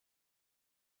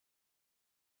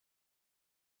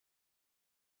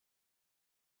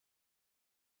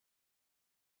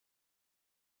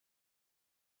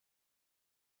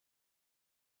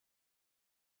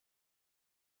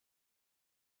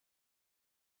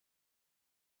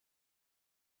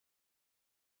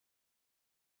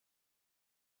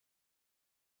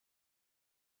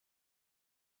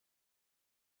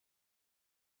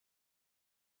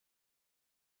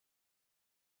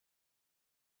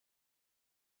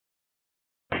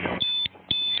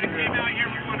came out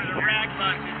here with one of the rag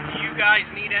buses. Do you guys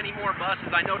need any more buses?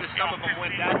 I noticed some of them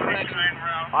went that direction.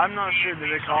 I'm not sure.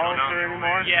 Did they call us for any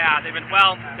more? Yeah, they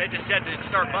just said to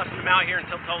start busting them out here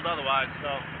until told otherwise. So,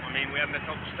 I mean, we haven't been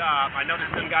told to stop. I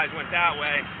noticed them guys went that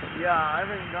way. Yeah, I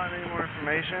haven't gotten any more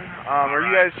information. Are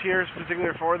you guys here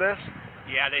specifically for this?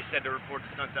 Yeah, they said to report to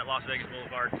Sunset Las Vegas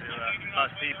Boulevard to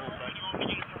us people, but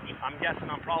I'm guessing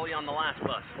I'm probably on the last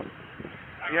bus.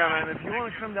 Yeah, man. If you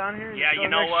want to come down here, yeah, you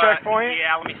know next what? Checkpoint.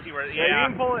 Yeah, let me see where. Yeah, you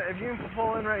can pull it. If you can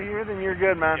pull in right here, then you're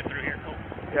good, man. Get through here, cool.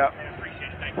 Yeah. I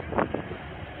appreciate it. Thank you.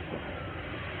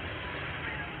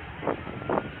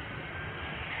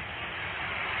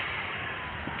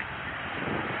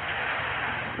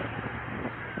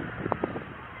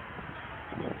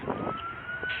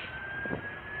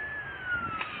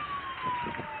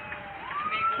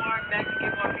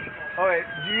 Oh wait,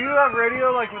 do you have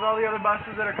radio like with all the other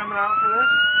buses that are coming out for this?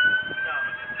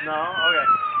 No. No? Okay.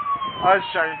 I was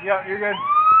just checking. Yep, you're good.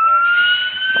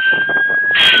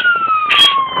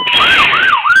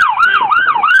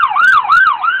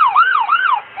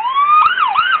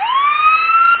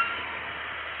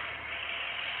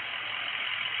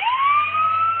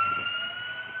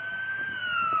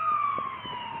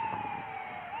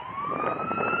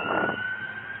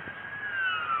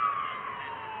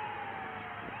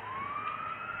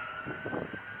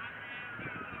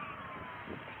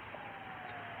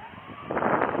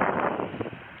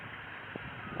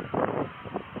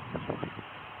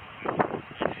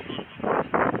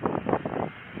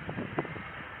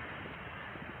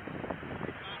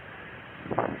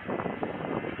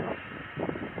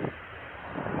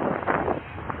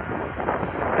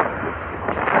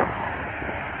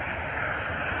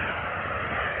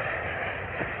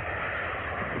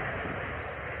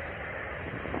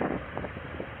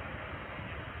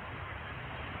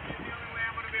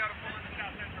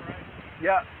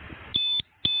 Yeah.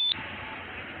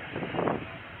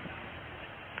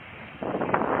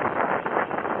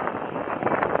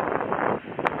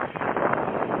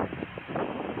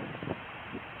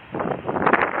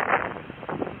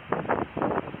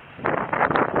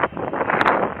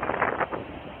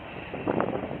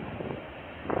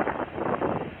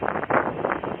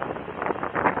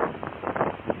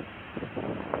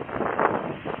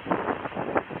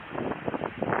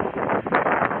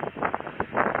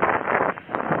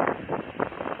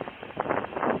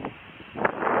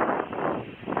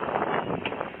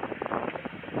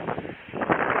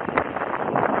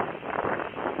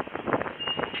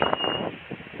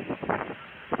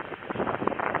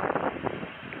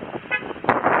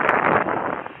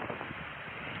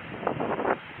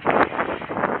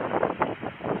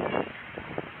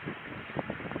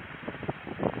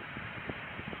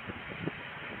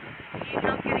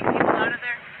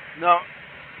 No,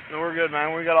 we're good,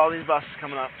 man. We got all these buses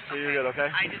coming up, so you're good, okay?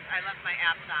 I left my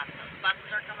apps off. Those buses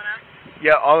are coming up?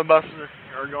 Yeah, all the buses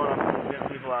are going up and getting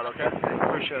people out, okay?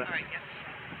 Appreciate it. All right, yes.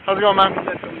 How's it going, man?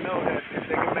 Let them know that if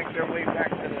they can make their way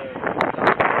back to the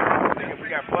we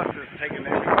got buses taking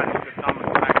everybody to Thomas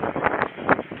and Mack Center.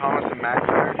 Thomas and Mack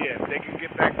Center? Yeah, if they can get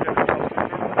back to the Tulsa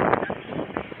terminal,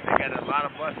 they got a lot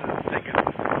of buses taking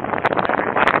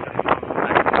everybody to the Thomas and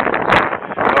Mack Center.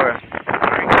 Okay.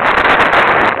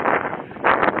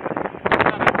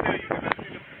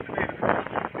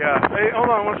 Yeah. Hey, hold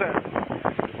on one second.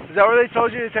 Is that where they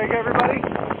told you to take everybody? They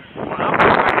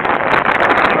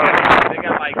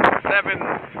got like 7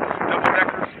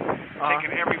 double-deckers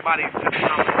taking everybody to the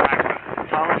Thomas and Mack Center.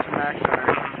 Thomas and Mack Center.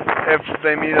 If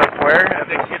they meet up where?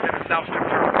 If they can get to the South Strip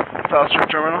terminal. South Strip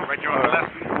terminal? Right there on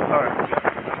Gillespie. Alright.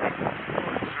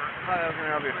 Hi, how can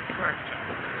I help you?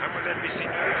 I'm with NBC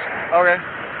News. Okay.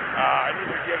 I need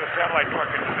to get a satellite truck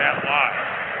into that lot.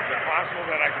 Is it possible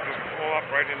that I could just pull up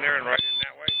right in there and right in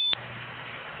that way?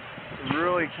 You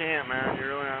really can't, man.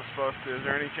 You're really not supposed to. Is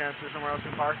there any chance there's somewhere else you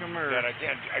can park them, or? That I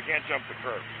can't jump the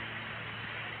curb.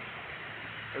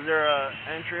 Is there a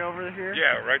entry over here?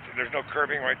 Yeah, right. There's no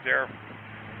curbing right there,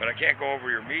 but I can't go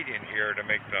over your median here to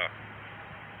make the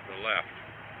left.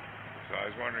 So I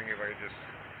was wondering if I could just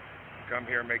come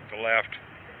here, make the left,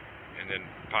 and then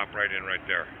pop right in right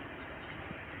there.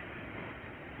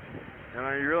 You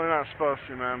know, you're really not supposed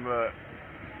to, man, but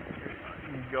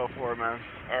go for it, man.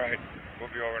 All right. We'll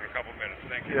be over in a couple minutes.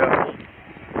 Thank you. Yeah.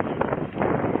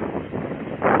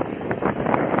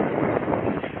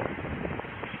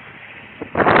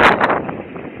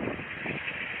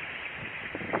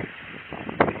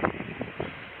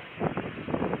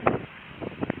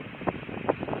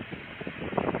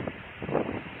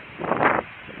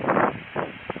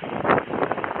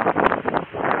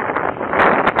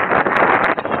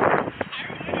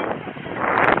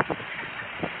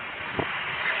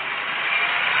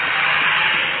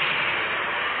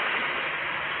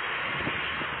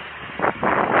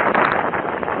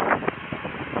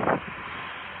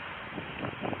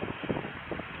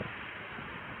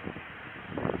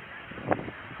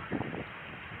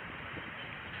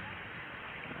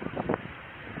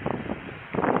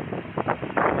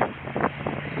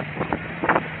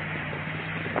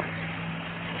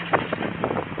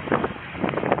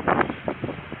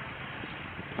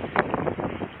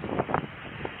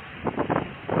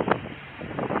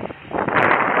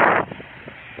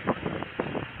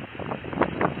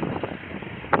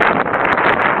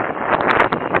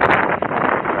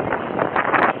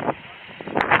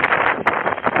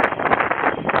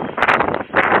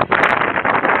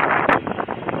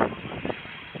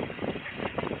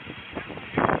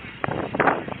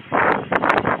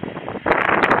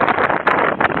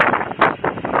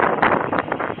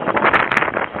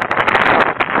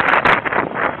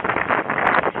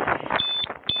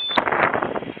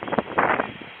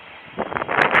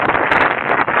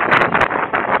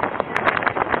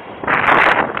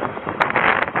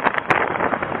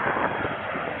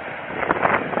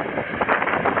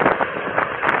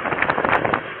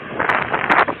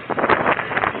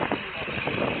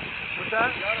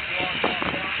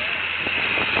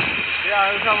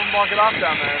 walk it off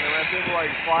down there, and then we have people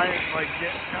like flying, like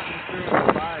cutting through and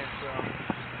go by. So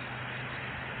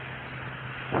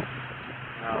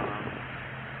I don't know.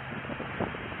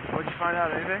 What'd you find out?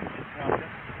 Anything?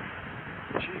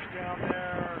 The chief's down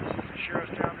there, the sheriff's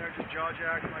down there, just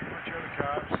jaw-jacking like a bunch of other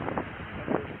cops.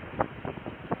 And there's,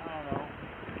 I don't know,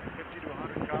 50 to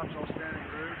 100 cops all standing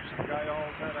in groups. The guy all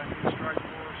said, I need to strike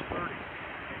force 30.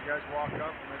 And the guys walk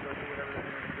up and they go do whatever they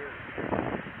need to do.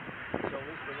 So at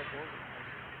least they look over.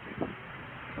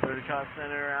 30 cops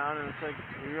standing around, and it's like,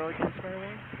 we really can't spare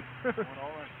one? When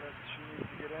all that says she needs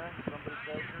to get in, somebody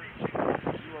says her,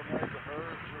 you are married to her,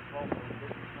 it's your fault for the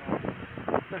business now.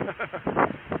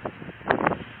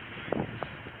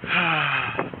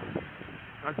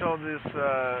 I told this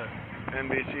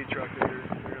NBC truck that they're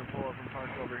going to pull up and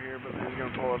park over here, but they're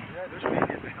going to pull up. Yeah, there's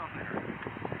media down there.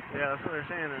 Yeah, that's what they're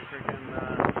saying. They're freaking.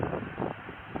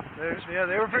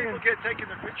 They were freaking. People get taking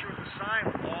their picture with the sign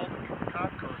with all the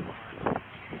cop cars behind them.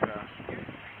 Yeah.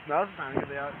 Now's the time to get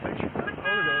the picture. Hold it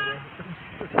over.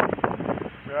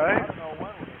 I Right? don't know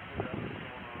when we're going to figure out what's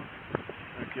going on.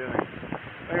 No kidding.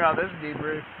 Think about this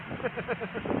debrief.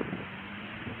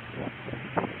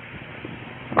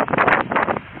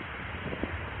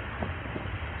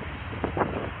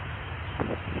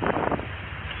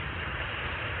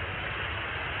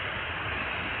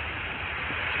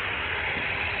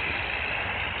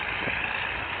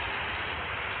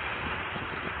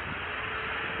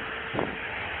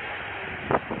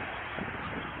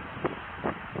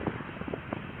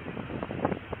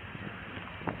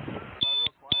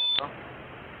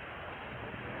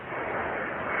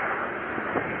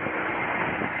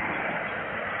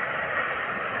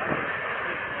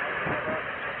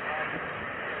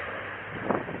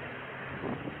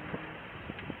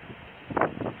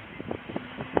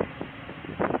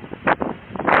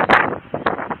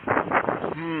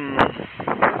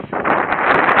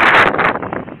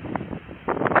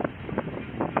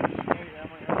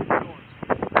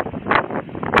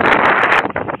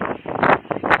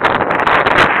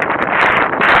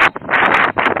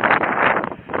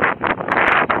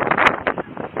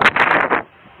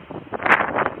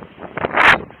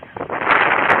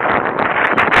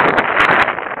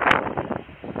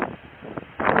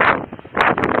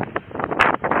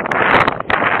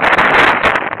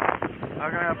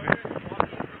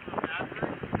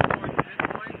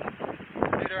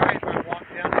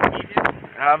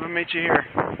 Have him meet you here.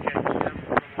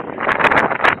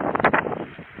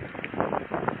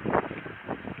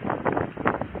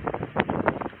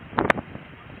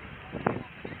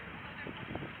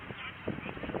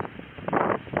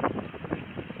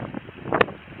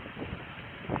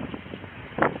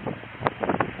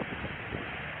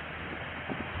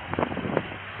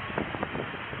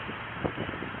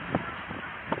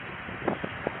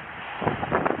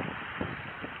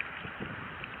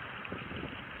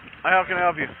 How can I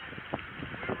help you? We're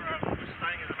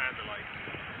staying in the Mandalay.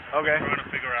 Okay. We're trying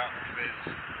to figure out if there's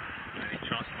any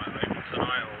chance it might open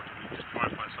tonight, or do we just try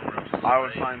and find somewhere else to stay? I would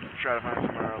try to find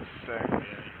somewhere else to stay.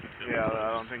 Yeah, Yeah,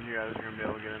 I don't think you guys are going to be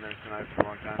able to get in there tonight for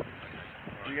a long time.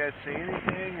 Did you guys see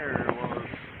anything, or what was...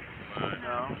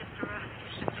 No?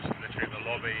 just literally in the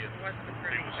lobby, and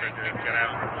people said to get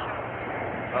out.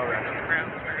 Okay.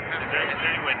 Is there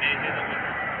anywhere near here that we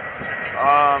can...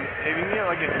 If you can get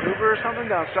like an Uber or something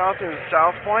down south in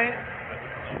South Point,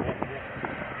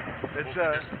 it's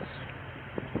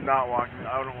not walking.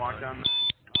 I wouldn't walk down there.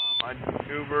 I'd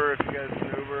Uber if you guys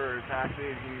can Uber, or a taxi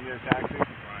if you can get a taxi.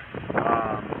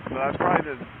 But that's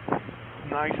probably the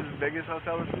nicest, biggest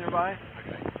hotel that's nearby.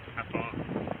 Okay. How far?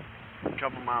 A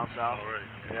couple miles south. Already.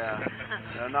 Yeah.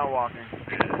 Yeah, not walking.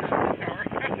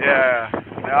 Yeah.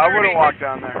 I wouldn't walk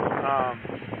down there.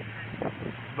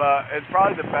 But it's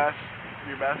probably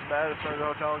your best bet as far as the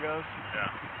hotel goes.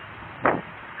 Yeah.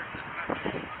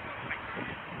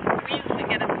 We usually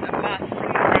get a bus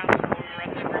from around over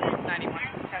at the Vermont 91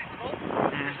 Festival.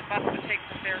 There's a bus that takes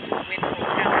us there to the Wind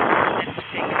Hotel, and then we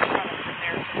take a shuttle from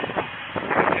there to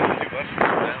the front.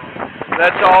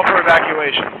 That's all for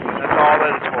evacuation. That's all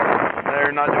that it's for.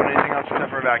 They're not doing anything else except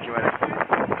for evacuating.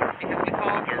 Because we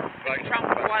call the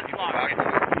Trump blood locker.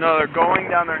 No, they're going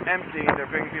down there empty. They're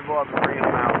picking people up and bringing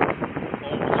them out.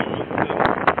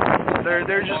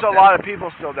 There's just a lot of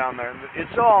people still down there. It's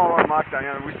still all on lockdown.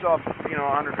 You know, we still have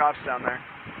 100 cops down there.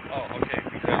 Oh, okay.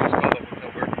 Because I saw that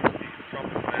we're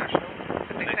Trump International.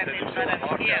 They said They're they still let on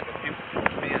us lockdown, in. but people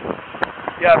can be in.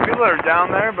 Yeah, people are down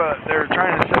there, but they're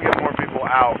trying to still get more people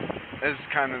out. Is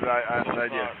kind of the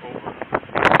idea.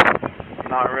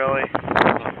 Not really.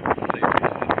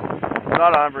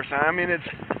 Not 100%. I mean, it's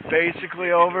basically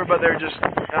over, but they're just,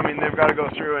 I mean, they've got to go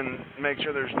through and make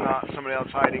sure there's not somebody else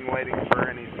hiding, waiting for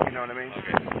anything, you know what I mean?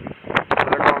 So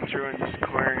they're going through and just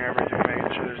clearing everything, making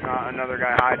sure there's not another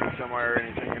guy hiding somewhere or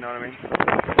anything, you know what I mean?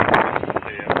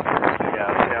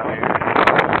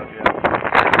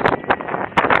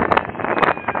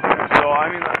 So,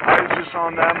 I mean, I was just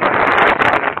on them, like,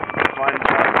 trying to find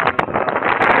jobs on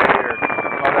or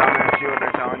call down there and see what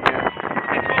they're telling you.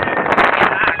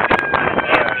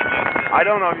 I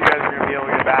don't know if you guys are going to be able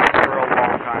to get back for a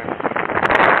long time, to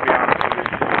be honest with you.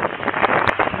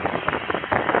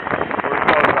 We're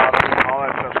closed off, and all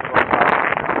that stuff's closed off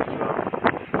right now, so.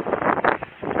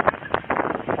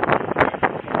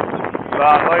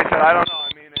 But like I said, I don't know.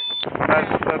 I mean, that's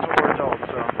what we're told,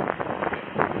 so.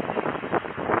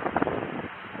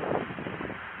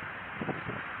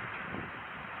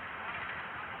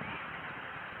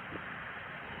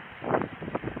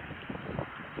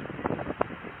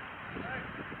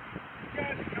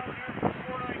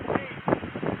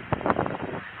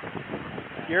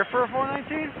 Here for a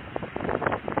 419?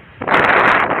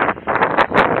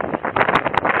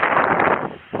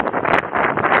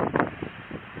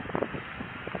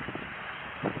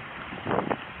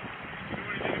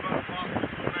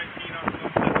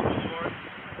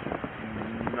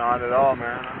 Not at all,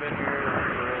 man. I've been here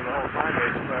for the whole time,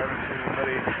 basically. I haven't seen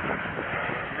anybody. We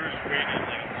were just waiting in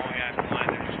like a long ass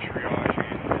line. They were just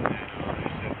triaging, and then they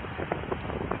said,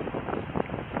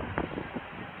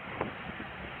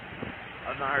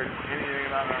 I've not heard anything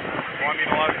about that. well, I mean,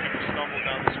 a lot of people stumbled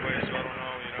down this way, so I don't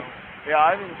know, you know. Yeah,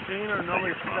 I haven't seen or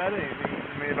nobody said anything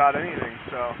to me about anything,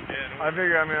 so. Yeah, I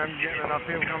figure, I mean, I'm getting enough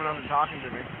people coming up and talking to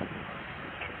me.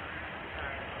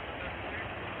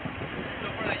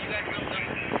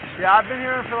 Yeah, I've been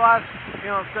here for the last,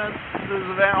 you know, since this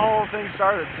event, whole thing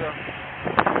started, so.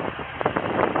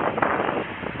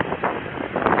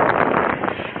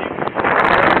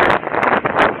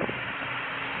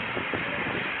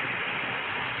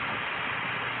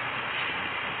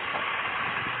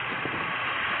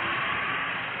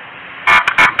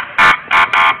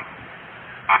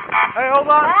 Hey, hold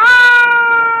on.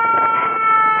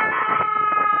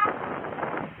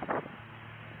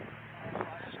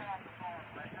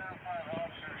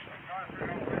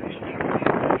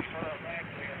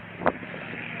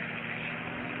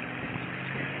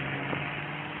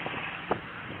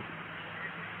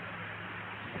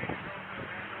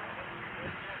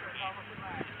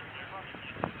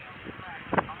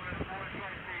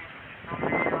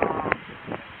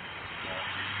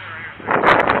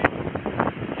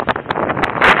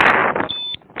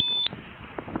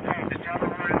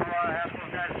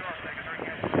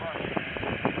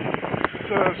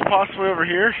 So it's possibly over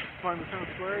here, behind the Town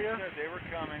Square again? They were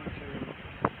coming to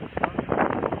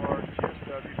or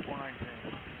GSW 419.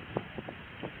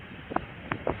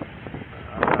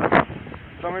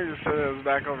 Somebody just said it was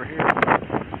back over here.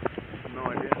 No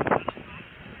idea.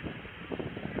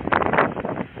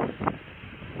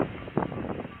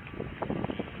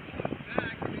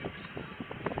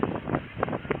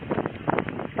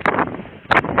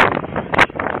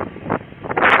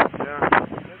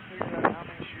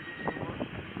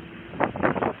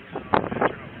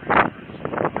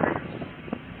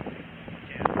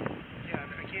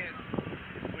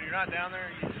 down there,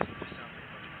 you just do something.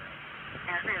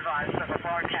 And be advised of a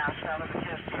broadcast out of the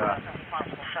GSP of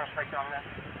possible suspect on that.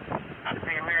 The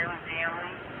Maryland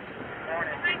Danley, born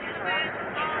in 54.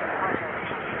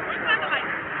 We're kind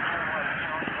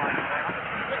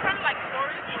of like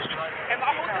storage, and my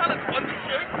hotel is on the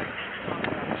shirt.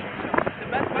 The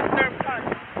best Western Front.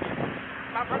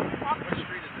 My brother's property. What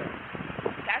street is that?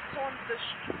 That's on the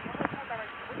street. My hotel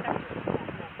direction. What's that?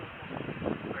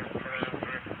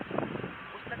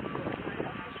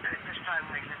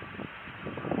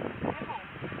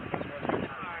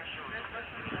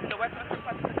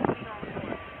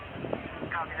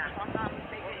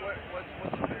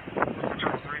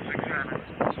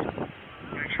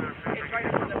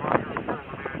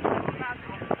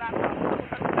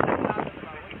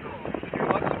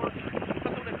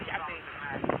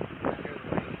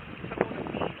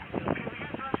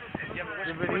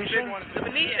 The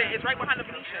Venetian is right behind the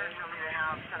Venetian.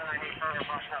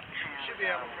 Should be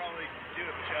able to probably do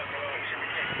it, but you have to go.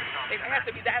 It has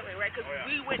to be that way, right? Because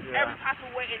we went every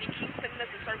possible way, and it keeps sending us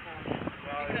in circles.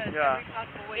 Because every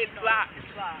possible way it's blocked.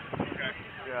 It's blocked. Okay.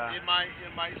 Yeah. It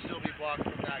might still be blocked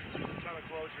from that because there's a ton of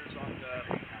closures on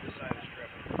this side of the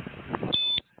strip.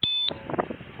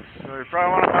 So you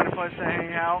probably want to find a place to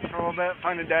hang out for a little bit,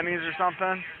 find a Denny's or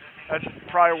something. That's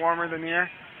probably warmer than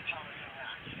here.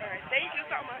 Alright, thank you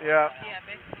so much. Yeah. Yeah,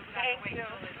 basically. Thank you.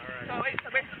 So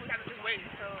basically we gotta just wait.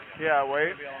 So Yeah,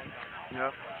 wait.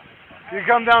 Yep. You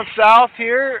come down south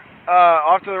here,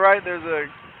 off to the right, there's a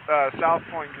South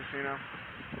Point Casino.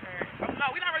 Alright. No,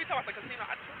 we're not really talking about the casino.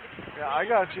 Yeah, I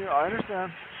got you. I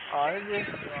understand. I agree.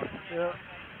 Yeah.